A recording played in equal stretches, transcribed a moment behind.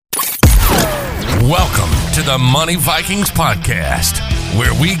Welcome to the Money Vikings podcast,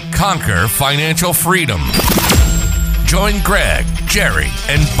 where we conquer financial freedom. Join Greg, Jerry,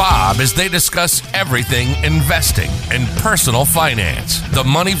 and Bob as they discuss everything investing and personal finance. The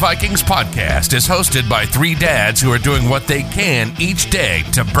Money Vikings podcast is hosted by three dads who are doing what they can each day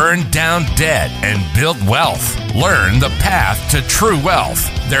to burn down debt and build wealth. Learn the path to true wealth.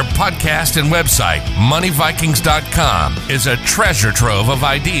 Their podcast and website, moneyvikings.com, is a treasure trove of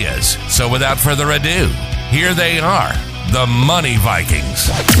ideas. So without further ado, here they are, the Money Vikings.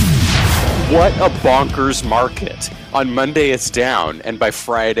 What a bonkers market. On Monday it's down, and by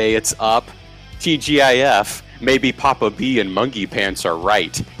Friday it's up. TGIF, maybe Papa B and Mungie Pants are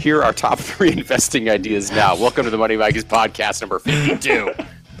right. Here are top 3 investing ideas now. Welcome to the Money Vikings podcast number 52.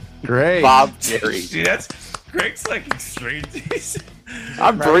 Great. Bob, Jerry. Dude, that's Greg's like extreme.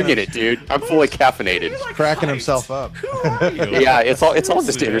 I'm bringing it, dude. I'm fully caffeinated. Like cracking hyped. himself up. Who are you? Yeah, it's all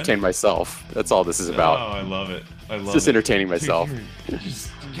just to Man. entertain myself. That's all this is about. Oh, I love it. I love It's just it. entertaining myself. Dude, you're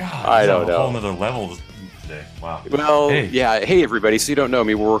just, God, I you're don't on know. A whole nother level today. Wow. Well, Hey. yeah. Hey, everybody. So you don't know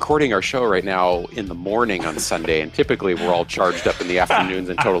me. We're recording our show right now in the morning on Sunday, and typically we're all charged up in the afternoons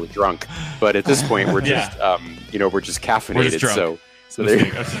and totally drunk. But at this point, we're just, we're just caffeinated. We're just drunk. So there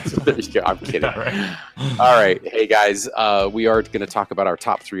you go. I'm kidding. Yeah, right. All right. Hey, guys. We are going to talk about our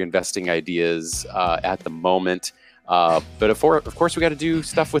top 3 investing ideas at the moment. But of course, we got to do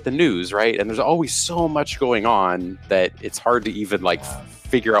stuff with the news, right? And there's always so much going on that it's hard to even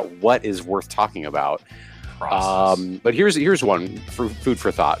figure out what is worth talking about. But here's one for food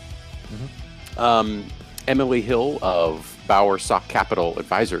for thought. Mm-hmm. Emily Hill of Bauer Stock Capital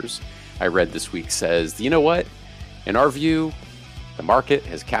Advisors, I read this week, says, you know what? In our view, the market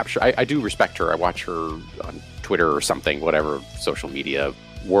has captured. I do respect her. I watch her on Twitter or something, whatever social media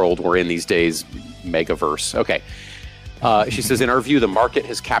world we're in these days, megaverse. Okay. She says, in our view, the market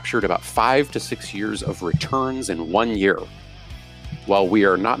has captured about 5 to 6 years of returns in 1 year. While we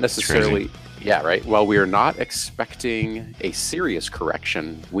are not necessarily, while we are not expecting a serious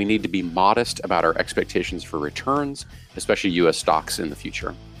correction, we need to be modest about our expectations for returns, especially U.S. stocks in the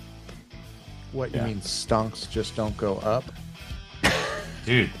future. What, you mean stonks just don't go up?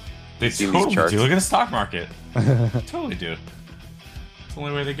 Dude, they Seen these totally charts? do. Look at the stock market. Totally do. It's the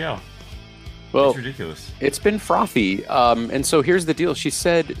only way they go. Well, It's ridiculous. it's been frothy. And so here's the deal. She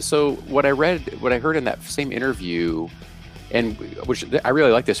said, so what I heard in that same interview, and which I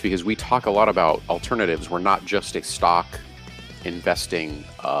really like this because we talk a lot about alternatives. We're not just a stock investing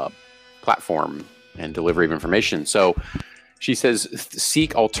platform and delivery of information. So she says,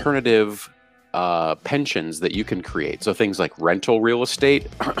 seek alternative pensions that you can create. So things like rental real estate.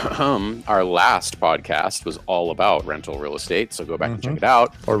 Our last podcast was all about rental real estate. So go back and check it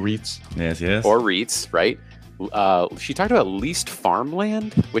out. Or REITs? Yes. Or REITs, right? She talked about leased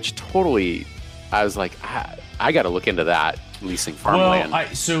farmland, which totally, I was like, I got to look into that, leasing farmland.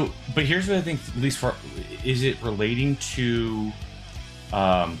 But here's what I think. Is it relating to,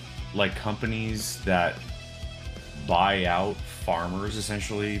 like companies that buy out farmers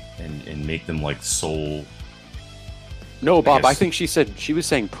essentially and make them like sole? No, Bob, I think she was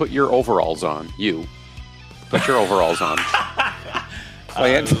saying, put your overalls on. Put your overalls on.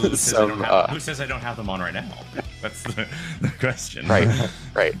 Plant Who some. says I don't have them on right now? That's the question.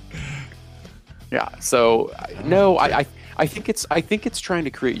 Right. Yeah. So no, I think it's trying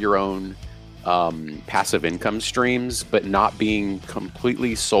to create your own passive income streams, but not being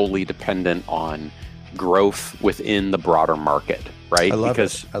completely solely dependent on growth within the broader market, right? I love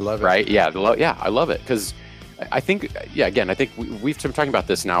it. Right? Yeah, I love it because I think we've been talking about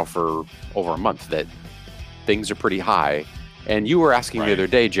this now for over a month that things are pretty high, and you were asking the other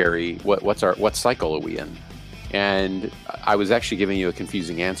day, Jerry, what cycle are we in? And I was actually giving you a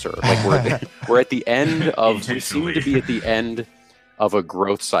confusing answer. Like we're at the end of we seem to be at the end of a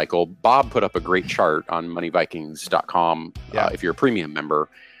growth cycle. Bob put up a great chart on moneyvikings.com if you're a premium member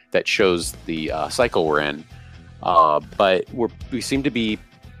that shows the cycle we're in. But we seem to be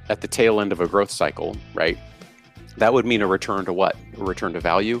at the tail end of a growth cycle, right? That would mean a return to what? A return to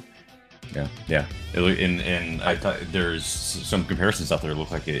value? Yeah. And I thought there's some comparisons out there.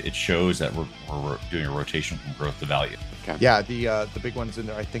 Look like it shows that we're doing a rotation from growth to value. Okay. Yeah, the big ones in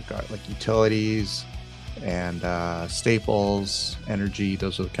there, I think, are like utilities and staples, energy.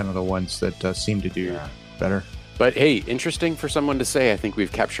 Those are kind of the ones that seem to do better. But hey, interesting for someone to say, I think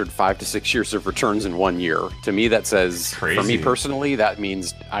we've captured 5 to 6 years of returns in 1 year. To me, that says, for me personally, that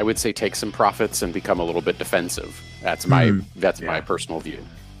means I would say take some profits and become a little bit defensive. That's my personal view.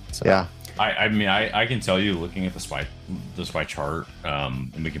 So. Yeah. I mean, I can tell you, looking at the SPY chart,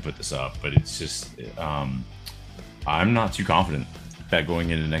 and we can put this up, but it's just, I'm not too confident that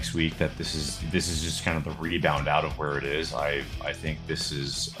going into next week that this is just kind of the rebound out of where it is. I think this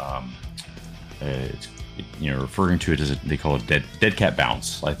is it's, referring to it as they call it dead cat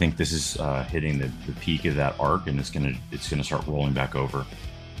bounce. I think this is hitting the peak of that arc, and it's gonna start rolling back over.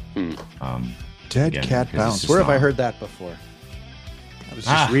 Dead cat bounce. Where have I heard that before? I was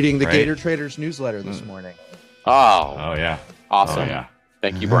just reading the Gator Traders newsletter this morning. Oh yeah, awesome. Oh, yeah.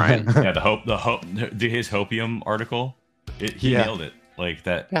 Thank you, Brian. Yeah, his hopium article, he nailed it like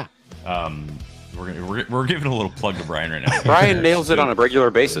that. Yeah. We're giving a little plug to Brian right now. Brian nails it on a regular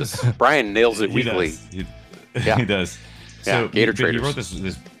basis. Brian nails it weekly. He does. So Gator Traders.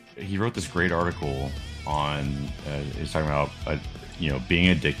 He wrote this great article on. He's talking about being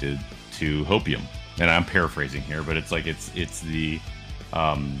addicted to hopium, and I'm paraphrasing here, but it's like it's the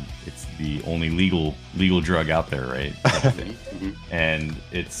only legal drug out there, right? And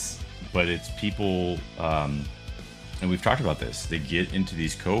it's people, and we've talked about this. They get into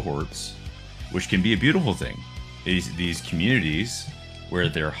these cohorts, which can be a beautiful thing. These communities where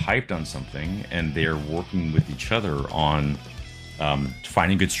they're hyped on something and they're working with each other on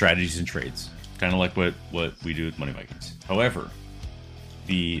finding good strategies and trades, kind of like what we do with Money Vikings. However,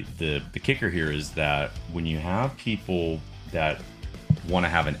 the kicker here is that when you have people that want to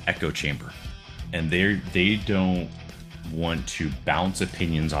have an echo chamber and they don't want to bounce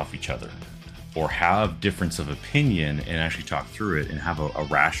opinions off each other or have difference of opinion and actually talk through it and have a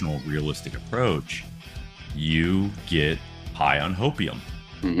rational, realistic approach, you get high on hopium.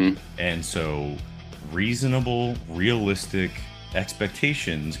 And so reasonable, realistic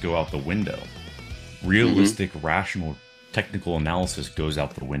expectations go out the window. Realistic, rational, technical analysis goes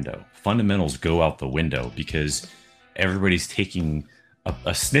out the window. Fundamentals go out the window because everybody's taking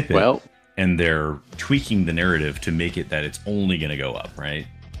a snippet and they're tweaking the narrative to make it that it's only going to go up, right?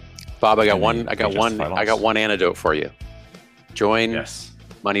 Bob, I got one antidote for you. Join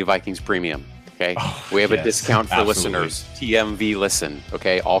Money Vikings Premium. Okay, we have a discount for listeners. TMV Listen.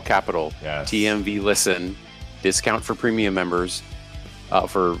 Okay, all capital. TMV Listen. Discount for premium members,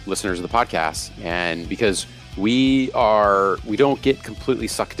 for listeners of the podcast, and because we don't get completely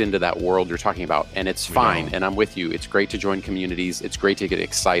sucked into that world you're talking about, and it's fine. And I'm with you. It's great to join communities. It's great to get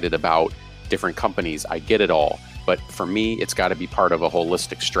excited about different companies. I get it all. But for me, it's got to be part of a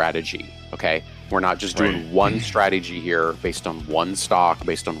holistic strategy, okay? We're not just doing one strategy here based on one stock,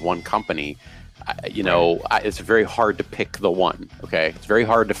 based on one company. It's very hard to pick the one, okay? It's very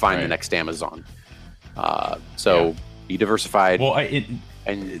hard to find the next Amazon. Be diversified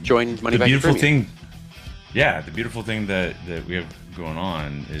and join Money Back Premium. The beautiful thing that we have going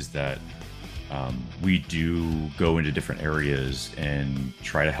on is that we do go into different areas and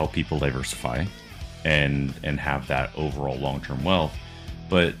try to help people diversify and have that overall long-term wealth,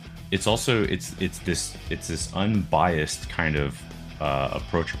 but it's also it's this unbiased kind of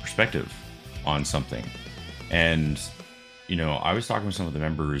approach or perspective on something. And I was talking with some of the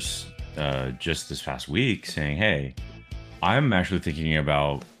members just this past week saying, hey, I'm actually thinking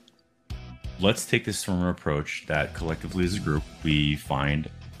about, let's take this from an approach that collectively as a group we find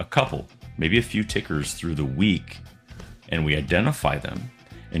a couple, maybe a few tickers through the week, and we identify them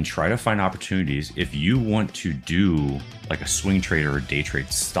and try to find opportunities. If you want to do like a swing trade or a day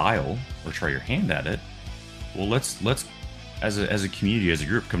trade style or try your hand at it, well, let's as a community, as a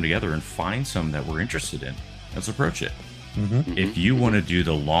group, come together and find some that we're interested in. Let's approach it. If you want to do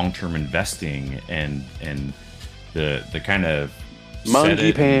the long-term investing and the kind of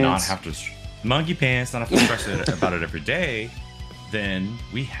monkey pants, not have to stress about it every day, then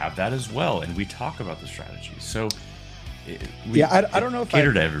we have that as well, and we talk about the strategies. So I don't know if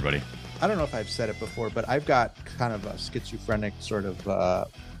cater to everybody. I don't know if I've said it before, but I've got kind of a schizophrenic sort of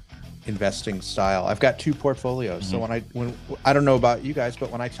investing style. I've got two portfolios. So when I don't know about you guys,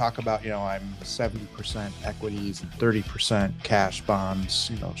 but when I talk about, I'm 70% equities and 30% cash bonds,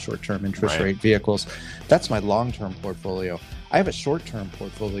 short-term interest rate vehicles, that's my long-term portfolio. I have a short-term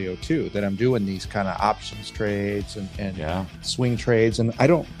portfolio too that I'm doing these kind of options trades and swing trades. And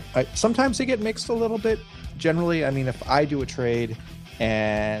sometimes they get mixed a little bit. Generally, if I do a trade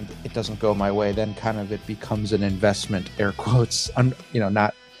and it doesn't go my way, then kind of it becomes an investment, air quotes,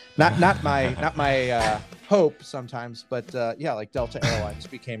 not my hope sometimes, but like Delta Airlines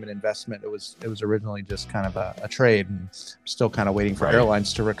became an investment. It was originally just kind of a trade, and I'm still kind of waiting for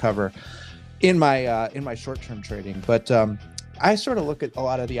airlines to recover in my short-term trading. But I sort of look at a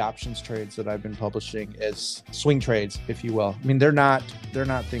lot of the options trades that I've been publishing as swing trades, if you will. They're not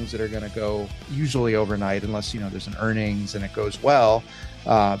things that are going to go usually overnight unless there's an earnings and it goes well.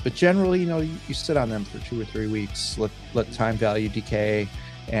 But generally, you sit on them for 2 or 3 weeks, let time value decay,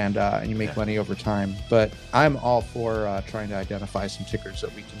 and you make money over time. But I'm all for trying to identify some tickers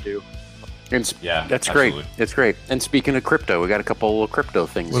that we can do. And that's absolutely great. It's great. And speaking of crypto, we got a couple of crypto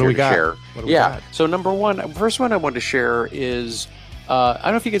things here to share. So first one I wanted to share is, I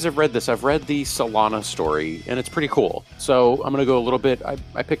don't know if you guys have read this. I've read the Solana story, and it's pretty cool. So I'm going to go a little bit.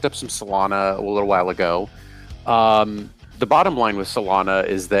 I picked up some Solana a little while ago. The bottom line with Solana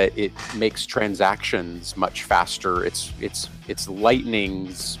is that it makes transactions much faster. It's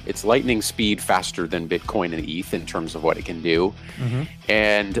lightning speed faster than Bitcoin and ETH in terms of what it can do.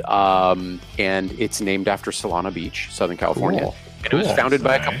 And it's named after Solana Beach, Southern California. Cool. And it was founded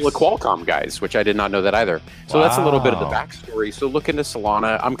by a couple of Qualcomm guys, which I did not know that either. So that's a little bit of the backstory. So look into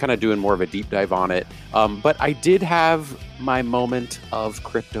Solana. I'm kind of doing more of a deep dive on it. But I did have my moment of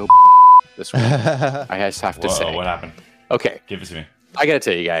crypto this week. I just have to say. What happened? Okay. Give it to me. I got to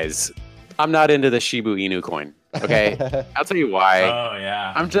tell you guys, I'm not into the Shiba Inu coin. Okay. I'll tell you why. Oh,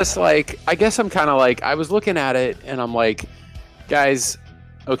 yeah. I'm just like, I guess I'm kind of like, I was looking at it and I'm like, guys,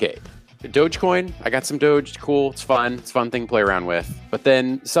 okay, Dogecoin, I got some Doge. Cool. It's fun. It's a fun thing to play around with. But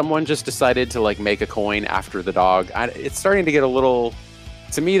then someone just decided to like make a coin after the dog. It's starting to get a little,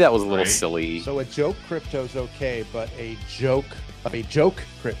 to me, that was a little silly. So a joke crypto is okay, but a joke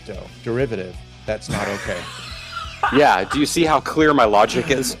crypto derivative, that's not okay. Yeah. Do you see how clear my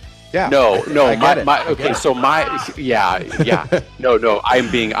logic is? Yeah. No. Okay. So No. I'm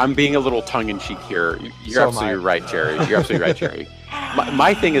being a little tongue in cheek here. You're absolutely right, Jerry. You're absolutely right, Jerry.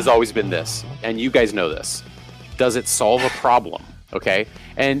 My thing has always been this, and you guys know this. Does it solve a problem? Okay.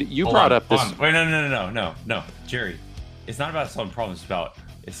 And you brought up this. Wait, no, Jerry. It's not about solving problems.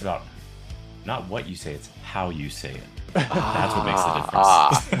 It's about not what you say. It's how you say it. That's what makes the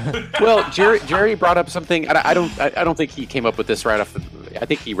difference. Well, Jerry brought up something. I don't think he came up with this right off. I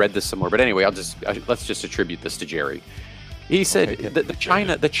think he read this somewhere. But anyway, let's just attribute this to Jerry. He said the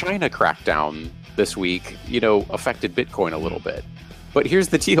China crackdown this week, affected Bitcoin a little bit. But here's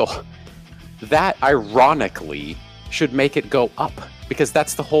the deal: that ironically should make it go up, because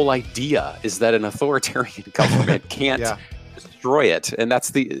that's the whole idea: is that an authoritarian government can't. Destroy it, and that's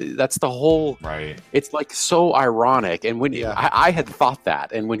the whole right. It's like so ironic. And when I had thought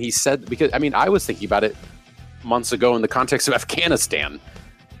that, and when he said, because I was thinking about it months ago in the context of Afghanistan,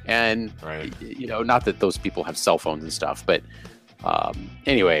 and not that those people have cell phones and stuff, but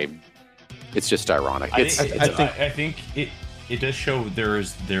anyway, it's just ironic. I think it does show there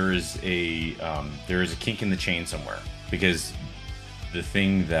is a kink in the chain somewhere, because the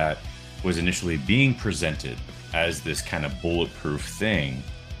thing that was initially being presented as this kind of bulletproof thing,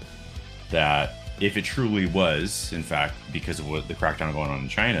 that if it truly was, in fact, because of what the crackdown going on in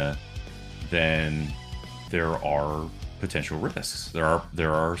China, then there are potential risks. There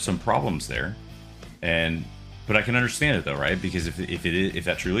are some problems there, but I can understand it though, right? Because if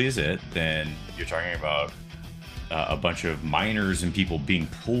that truly is it, then you're talking about a bunch of miners and people being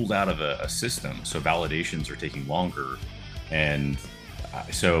pulled out of a system, so validations are taking longer, and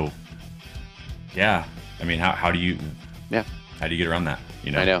so yeah. I mean, how do you get around that?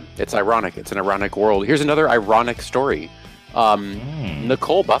 I know. It's ironic. It's an ironic world. Here's another ironic story.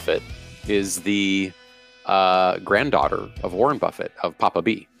 Nicole Buffett is the granddaughter of Warren Buffett, of Papa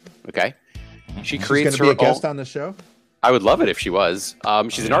B. Okay? She's creates her own... be a guest on the show? I would love it if she was.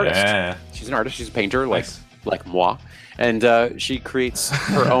 She's an artist. She's an artist. She's a painter, like moi. And she creates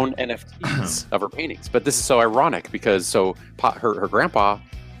her own NFTs of her paintings. But this is so ironic because her grandpa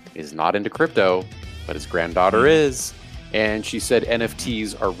is not into crypto, but his granddaughter is. And she said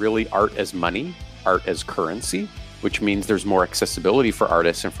NFTs are really art as money, art as currency, which means there's more accessibility for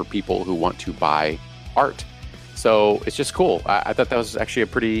artists and for people who want to buy art. So it's just cool. I thought that was actually a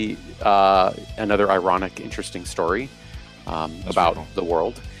pretty, another ironic, interesting story about the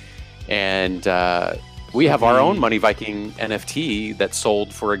world. And we have our own Money Viking NFT that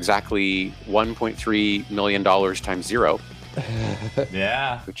sold for exactly $1.3 million times zero.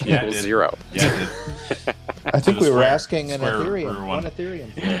 Which equals zero. I think we were asking one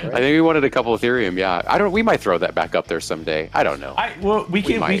Ethereum. For it, right? I think we wanted a couple Ethereum. Yeah, we might throw that back up there someday. I don't know. We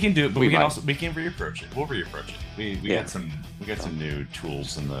can do it, but we can reapproach it. We'll reapproach it. We got some new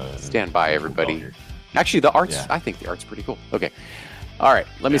tools in the stand by, everybody. Actually, the art's I think the art's pretty cool. Okay, all right.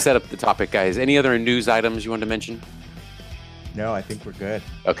 Let me set up the topic, guys. Any other news items you want to mention? No, I think we're good.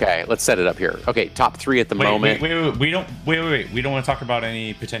 Okay, let's set it up here. Okay, top three at the moment. Wait. We don't want to talk about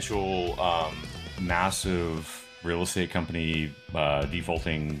any potential massive real estate company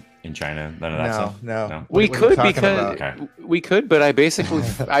defaulting in in China? None of that stuff? No. We could, but I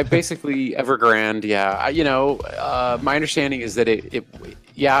basically Evergrande. Yeah, my understanding is that it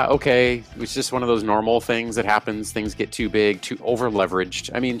Yeah, okay. It's just one of those normal things that happens. Things get too big, too over leveraged.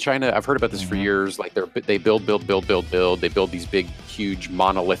 I mean, China, I've heard about this for years. Like they build. They build these big, huge,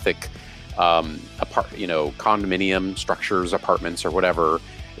 monolithic, condominium structures, apartments, or whatever.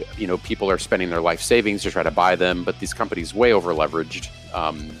 People are spending their life savings to try to buy them, but these companies way over leveraged.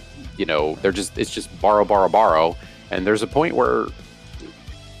 It's just borrow, and there's a point where.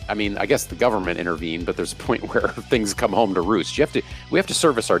 I mean, I guess the government intervened, but there's a point where things come home to roost. We have to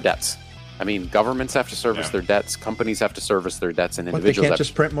service our debts. I mean, governments have to service their debts, companies have to service their debts, and individuals they can't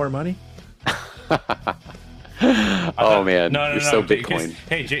just print more money? Oh man, no, you're so Bitcoin.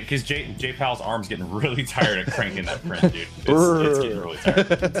 Because J Pal's arm's getting really tired of cranking that print, dude. It's getting really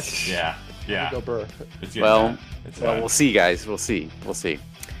tired. Yeah. Go burr. Well, we'll see, guys. We'll see.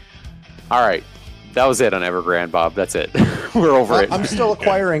 All right. That was it on Evergrande, Bob. That's it. We're over it. I'm still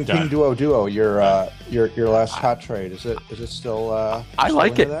acquiring Ping Duo, your last hot trade. Is it still? I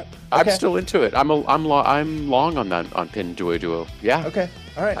like it. Okay. I'm still into it. I'm long on that on Ping Duo. Yeah. Okay.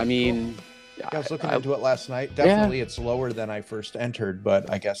 All right. I mean, cool. I was looking into it last night. Definitely, it's lower than I first entered, but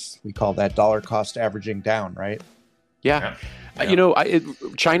I guess we call that dollar cost averaging down, right? Yeah.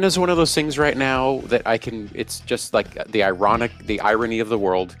 China's one of those things right now that I can. It's just like the irony of the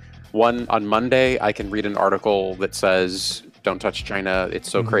world. On Monday, I can read an article that says, don't touch China.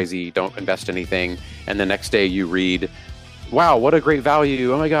 It's so crazy. Don't invest anything. And the next day you read, wow, what a great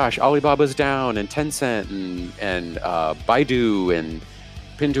value. Oh my gosh, Alibaba's down and Tencent and Baidu and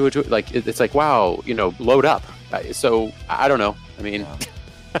Pinduoduo. Like, it's like, wow, load up. So I don't know. I mean,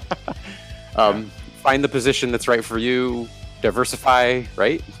 find the position that's right for you. Diversify,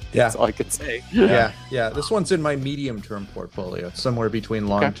 right? Yeah. That's all I could say. Yeah. This one's in my medium-term portfolio. It's somewhere between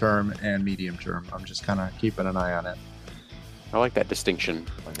long-term and medium-term. I'm just kind of keeping an eye on it. I like that distinction.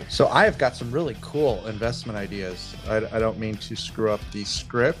 So I've got some really cool investment ideas. I don't mean to screw up the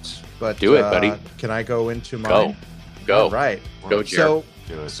script, but do it, buddy. Can I go into mine? Go. All right. Go, Jared.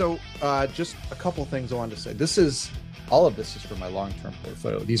 So just a couple things I wanted to say. All of this is for my long-term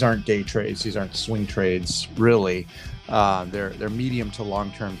portfolio. These aren't day trades. These aren't swing trades, really. They're medium to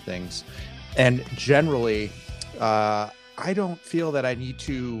long-term things. And generally, I don't feel that I need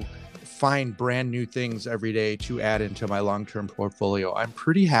to find brand new things every day to add into my long-term portfolio. I'm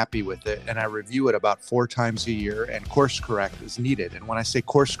pretty happy with it, and I review it about 4 times a year, and course correct as needed. And when I say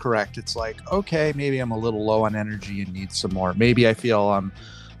course correct, it's like, okay, maybe I'm a little low on energy and need some more. Maybe I feel I'm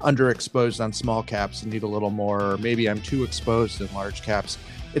underexposed on small caps and need a little more, or maybe I'm too exposed in large caps.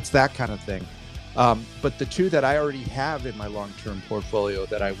 It's that kind of thing. But the two that I already have in my long-term portfolio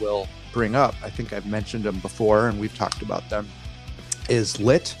that I will bring up, I think I've mentioned them before and we've talked about them, is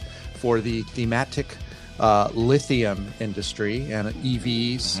LIT for the thematic lithium industry and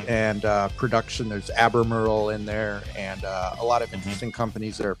EVs and production. There's Albemarle in there and a lot of interesting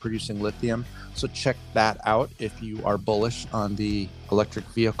companies that are producing lithium. So check that out if you are bullish on the electric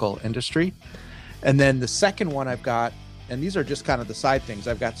vehicle industry. And then the second one I've got, and these are just kind of the side things.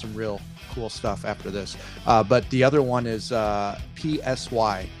 I've got some real cool stuff after this. But the other one is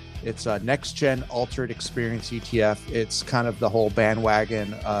PSY. It's a next-gen altered experience ETF. It's kind of the whole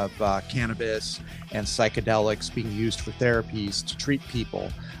bandwagon of cannabis and psychedelics being used for therapies to treat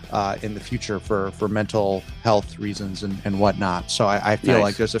people in the future for mental health reasons and whatnot. So I feel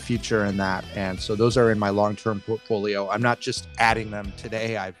like there's a future in that. And so those are in my long-term portfolio. I'm not just adding them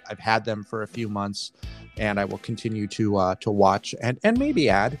today. I've had them for a few months, and I will continue to watch and maybe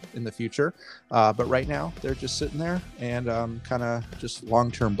add in the future. But right now, they're just sitting there, and kind of just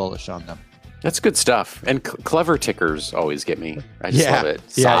long-term bullish on them. That's good stuff. And clever tickers always get me. I just love it.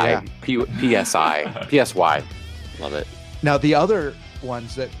 PSY. Love it. Now, the other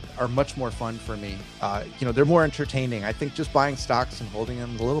ones that are much more fun for me, they're more entertaining. I think just buying stocks and holding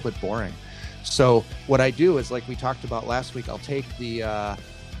them is a little bit boring. So what I do is, like we talked about last week, I'll take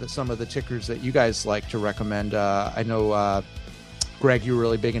some of the tickers that you guys like to recommend. I know, Greg, you were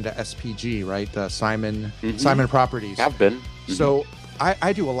really big into SPG, right? Simon Properties. Have been. So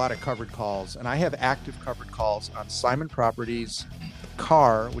I do a lot of covered calls, and I have active covered calls on Simon Properties,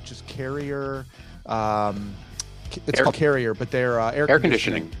 CAR, which is Carrier. It's called Carrier, but they're air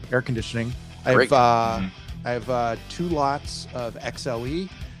conditioning. Air conditioning. I have 2 lots of XLE.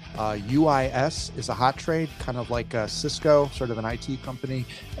 UIS is a hot trade, kind of like Cisco, sort of an IT company,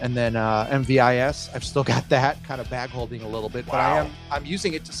 and then MVIS. I've still got that kind of bag holding a little bit, but I'm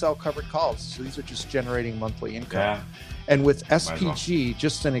using it to sell covered calls. So these are just generating monthly income. Yeah. And with SPG,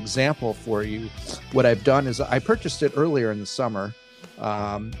 just an example for you, what I've done is I purchased it earlier in the summer,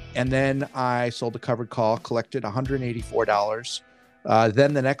 and then I sold a covered call, collected $184.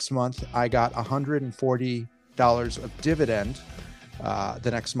 Then the next month, I got $140 of dividend.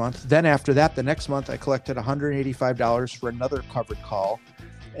 the next month. Then after that, the next month, I collected $185 for another covered call.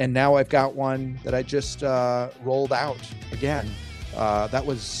 And now I've got one that I just rolled out again. That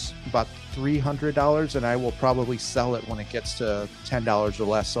was about $300, and I will probably sell it when it gets to $10 or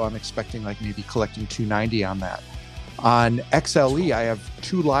less. So I'm expecting like maybe collecting $290 on that. On XLE, I have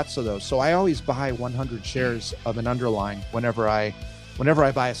 2 lots of those. So I always buy 100 shares of an underlying whenever I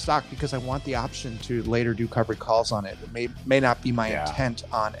buy a stock, because I want the option to later do covered calls on it. It may not be my intent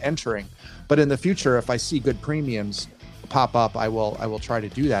on entering, but in the future, if I see good premiums pop up, I will try to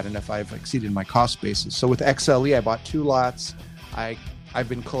do that. And if I've exceeded my cost basis. So with XLE, I bought 2 lots. I've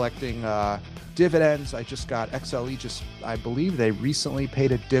been collecting dividends. I just got XLE. I believe they recently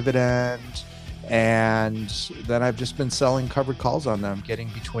paid a dividend, and then I've just been selling covered calls on them, getting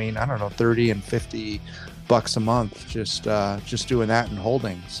between, I don't know, 30 and 50 bucks a month, just doing that and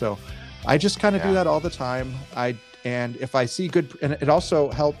holding. So I just kind of do that all the time. And if I see good, and it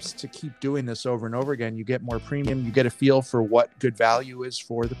also helps to keep doing this over and over again, you get more premium, you get a feel for what good value is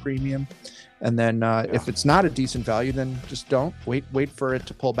for the premium. And then if it's not a decent value, then just don't wait for it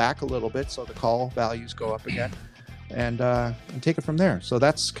to pull back a little bit, so the call values go up again, and take it from there. So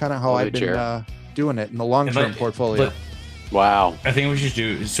that's kind of how I've been doing it in the long-term portfolio. Wow. I think we should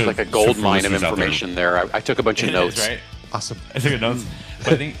do so. It's like a gold mine of information there. I took a bunch of notes. Is, right? Awesome. I took notes.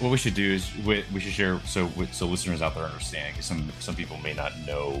 But I think what we should do is we should share so listeners out there understand, because some people may not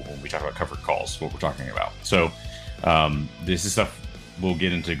know when we talk about covered calls what we're talking about. So this is stuff we'll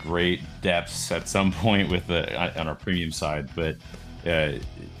get into great depths at some point with on our premium side. But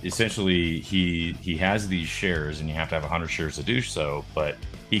essentially, he has these shares, and you have to have 100 shares to do so. But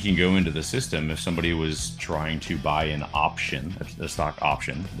he can go into the system if somebody was trying to buy an option, a stock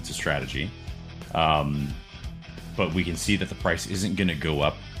option. It's a strategy. But we can see that the price isn't going to go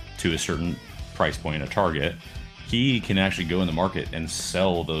up to a certain price point, a target. He can actually go in the market and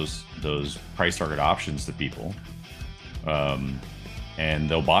sell those price target options to people, and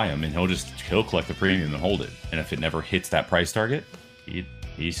they'll buy them, and he'll collect the premium and hold it. And if it never hits that price target,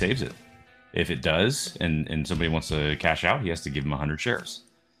 he saves it. If it does, and somebody wants to cash out, he has to give them 100 shares.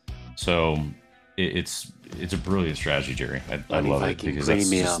 So it's a brilliant strategy, Jerry. I love it because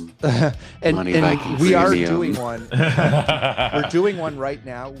premium. and we are doing one. We're doing one right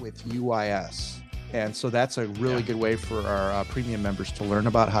now with UIS, and so that's a really good way for our premium members to learn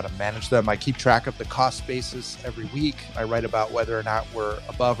about how to manage them. I keep track of the cost basis every week. I write about whether or not we're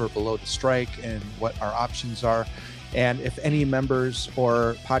above or below the strike and what our options are. And if any members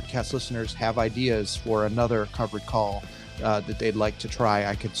or podcast listeners have ideas for another covered call that they'd like to try,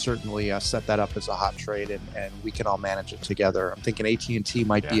 I could certainly set that up as a hot trade, and we can all manage it together. I'm thinking AT&T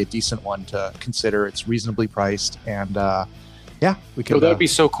might be a decent one to consider. It's reasonably priced, and we could. that would be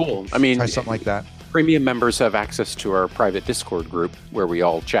so cool. I mean, try something like that. Premium members have access to our private Discord group where we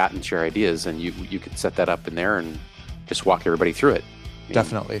all chat and share ideas, and you could set that up in there and just walk everybody through it.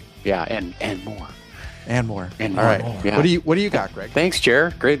 Definitely. Yeah, and more. And more. And all right. More. Yeah. What do you got, Greg? Thanks,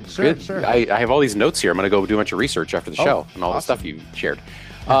 Jer. Great. Good. Sure. I have all these notes here. I'm going to go do a bunch of research after the show and all the stuff you shared.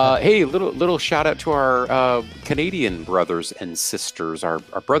 Hey, little shout out to our Canadian brothers and sisters, our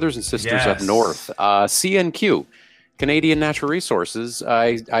brothers and sisters up north. CNQ, Canadian Natural Resources.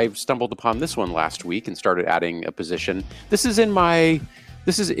 I stumbled upon this one last week and started adding a position. This is in my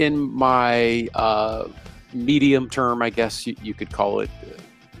medium term, I guess you could call it,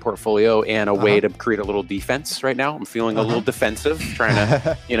 portfolio, and a way to create a little defense right now. I'm feeling a little defensive, trying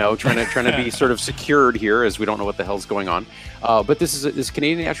to be sort of secured here, as we don't know what the hell's going on. But this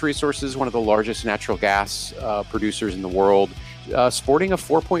Canadian Natural Resources, one of the largest natural gas producers in the world, sporting a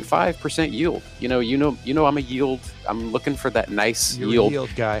 4.5% yield. I'm looking for that nice yield.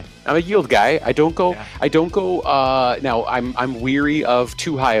 Yield guy. I'm a yield guy. I don't go. Now I'm weary of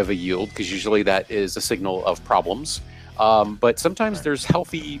too high of a yield, because usually that is a signal of problems. But sometimes there's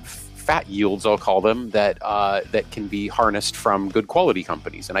healthy fat yields, I'll call them, that can be harnessed from good quality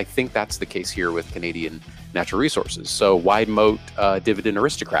companies. And I think that's the case here with Canadian Natural Resources. So wide moat dividend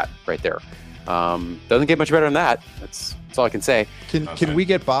aristocrat right there. Doesn't get much better than that. That's all I can say. Can we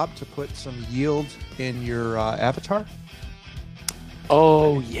get Bob to put some yield in your avatar?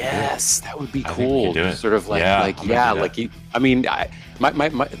 Oh yes, that would be cool. Sort of the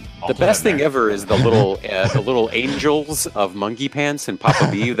best thing ever is the little angels of Monkey Pants and Papa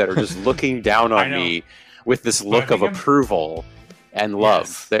B that are just looking down on me with this look of approval and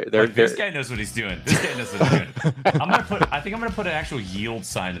love. Yes. This guy knows what he's doing. I think I'm gonna put an actual yield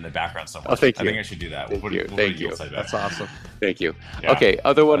sign in the background somewhere. Oh, thank you. I think I should do that. Thank you. That's awesome. Thank you. Yeah, okay,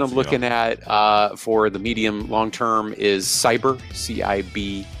 other one I'm looking at for the medium long term is Cyber,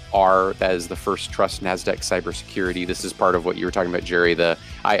 R. That is the first trust NASDAQ cybersecurity. This is part of what you were talking about, Jerry.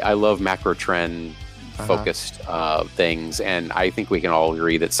 I love macro trend focused things, and I think we can all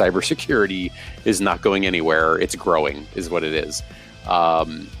agree that cybersecurity is not going anywhere. It's growing, is what it is.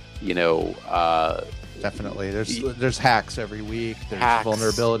 Definitely. There's hacks every week. There's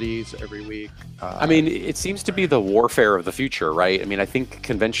vulnerabilities every week. I mean, it seems to be the warfare of the future, right? I mean, I think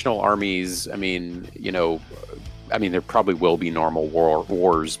conventional armies, there probably will be normal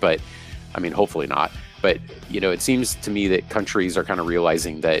wars, but I mean, hopefully not. But, it seems to me that countries are kind of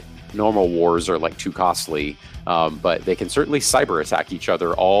realizing that normal wars are like too costly, but they can certainly cyber attack each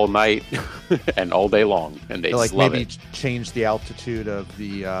other all night and all day long. And they like love maybe it. Change the altitude of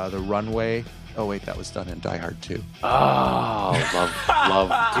the runway. Oh wait, that was done in Die Hard 2. Oh,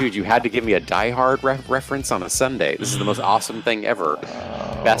 love, dude! You had to give me a Die Hard reference on a Sunday. This is the most awesome thing ever.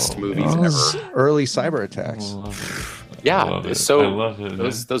 Best movies ever. Early cyber attacks. Yeah, I love it. so I love it,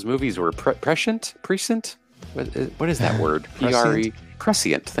 those movies were prescient. What is that word? Prescient?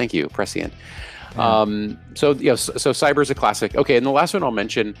 Prescient. Thank you, prescient. Yeah. So cyber is a classic. Okay, and the last one I'll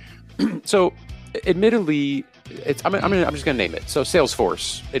mention. So, admittedly, I'm just gonna name it. So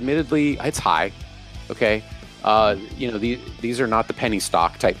Salesforce, admittedly, it's high. Okay, these are not the penny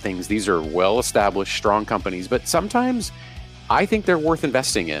stock type things. These are well-established, strong companies. But sometimes, I think they're worth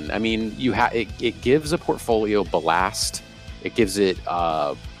investing in. I mean, it gives a portfolio ballast. It gives it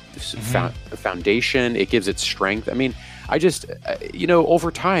a foundation. It gives it strength. I mean, I just,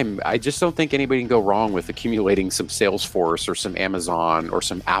 over time, I just don't think anybody can go wrong with accumulating some Salesforce or some Amazon or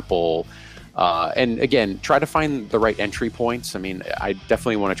some Apple. And again, try to find the right entry points. I mean, I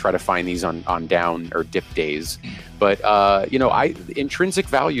definitely want to try to find these on down or dip days. But, intrinsic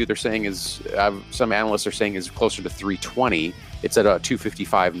value, they're saying is, some analysts are saying is closer to 320. It's at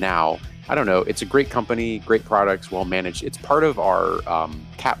 255 now. I don't know. It's a great company, great products, well managed. It's part of our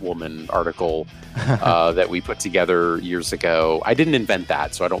Catwoman article that we put together years ago. I didn't invent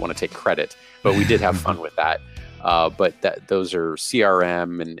that, so I don't want to take credit, but we did have fun with that. But those are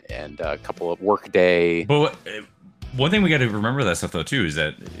CRM and a couple of Workday. But one thing we got to remember that stuff though too is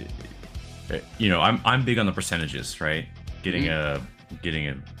that I'm big on the percentages, right? Getting a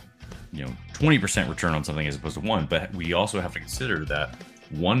 20% return on something as opposed to 1, but we also have to consider that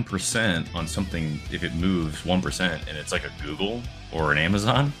 1% on something, if it moves 1% and it's like a Google or an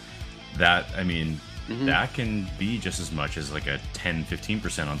Amazon, that that can be just as much as like a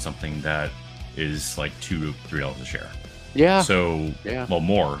 10-15% on something that is like $2 to $3 a share. Yeah. So, yeah. Well,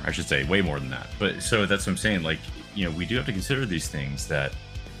 more, I should say, way more than that. But so that's what I'm saying. Like, we do have to consider these things, that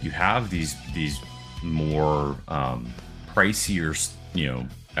you have these more pricier,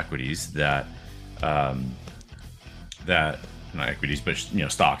 equities that not equities, but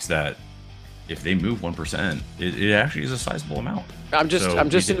stocks that if they move 1%, it actually is a sizable amount. I'm just in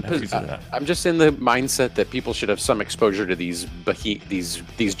the mindset that people should have some exposure to these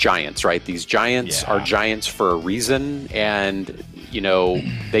giants, right? These giants are giants for a reason, and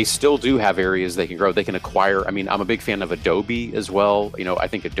they still do have areas they can grow. They can acquire. I mean, I'm a big fan of Adobe as well. I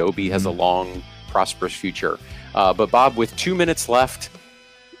think Adobe has a long, prosperous future. But Bob, with 2 minutes left,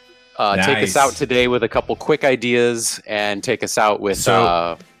 take us out today with a couple quick ideas, and take us out with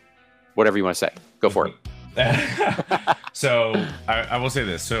whatever you want to say. Go for it. So I will say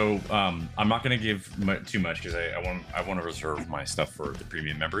this. So I'm not going to give too much because I want to reserve my stuff for the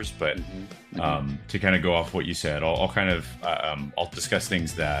premium members. But to kind of go off what you said, I'll kind of I'll discuss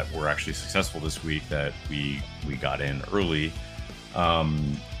things that were actually successful this week that we got in early.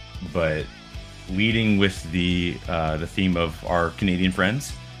 But leading with the theme of our Canadian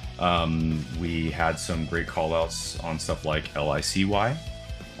friends, we had some great call outs on stuff like LICY.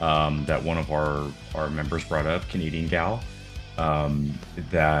 That one of our members brought up, Canadian gal,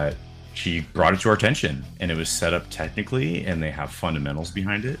 that she brought it to our attention, and it was set up technically, and they have fundamentals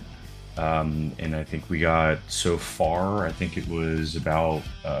behind it. And I think we got, so far, I think it was about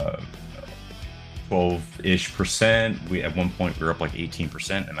 12-ish%. At one point we were up like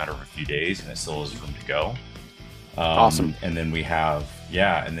 18% in a matter of a few days, and it still has room to go. Awesome. And then we have,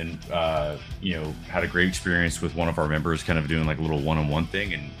 had a great experience with one of our members kind of doing like a little one-on-one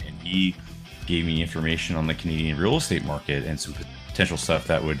thing. And he gave me information on the Canadian real estate market and some potential stuff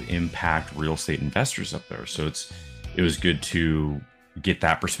that would impact real estate investors up there. So it was good to get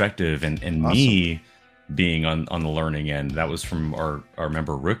that perspective, and awesome. Me being on the learning end. That was from our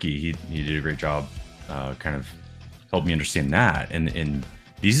member Rookie. He did a great job, kind of helped me understand that. And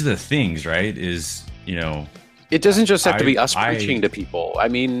these are the things, right? It doesn't just have to be us preaching to people. I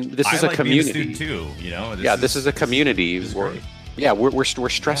mean, this is a community too. This is a community. We're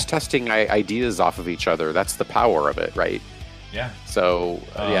stress testing ideas off of each other. That's the power of it, right? Yeah. So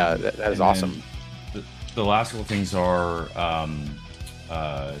that is awesome. The last couple things are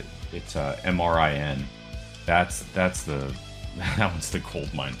it's MRIN. That's the that one's the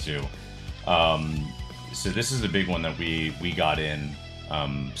gold mine too. So this is a big one that we got in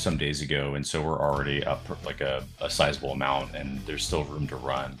some days ago, and so we're already up like a sizable amount, and there's still room to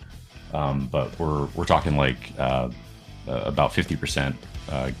run. But we're talking like about 50%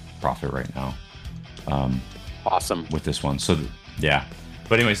 profit right now. Awesome with this one. So yeah.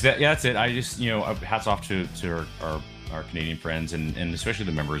 But anyways, that's it. I just hats off to our Canadian friends and especially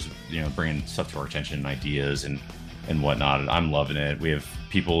the members, bringing stuff to our attention and ideas and whatnot. I'm loving it. We have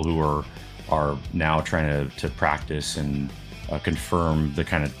people who are now trying to practice and confirm the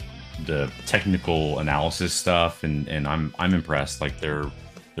kind of the technical analysis stuff, and I'm impressed. Like they're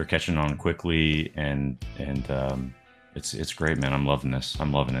catching on quickly, and it's great, man. I'm loving this.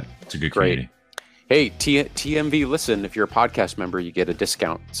 I'm loving it. It's a good community. Hey, TMV, listen, if you're a podcast member, you get a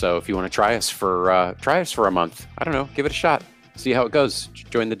discount. So if you want to try us for a month, I don't know, give it a shot. See how it goes.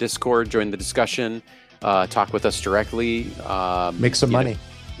 Join the Discord, join the discussion, talk with us directly. Make some money.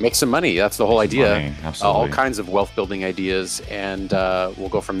 Make some money. That's the whole idea. Absolutely. All kinds of wealth building ideas, and we'll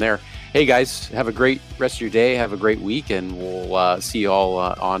go from there. Hey, guys, have a great rest of your day. Have a great week, and we'll see you all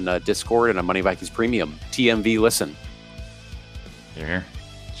on Discord and on Money Vikings Premium. TMV, listen. You're here.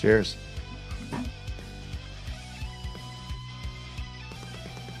 Cheers.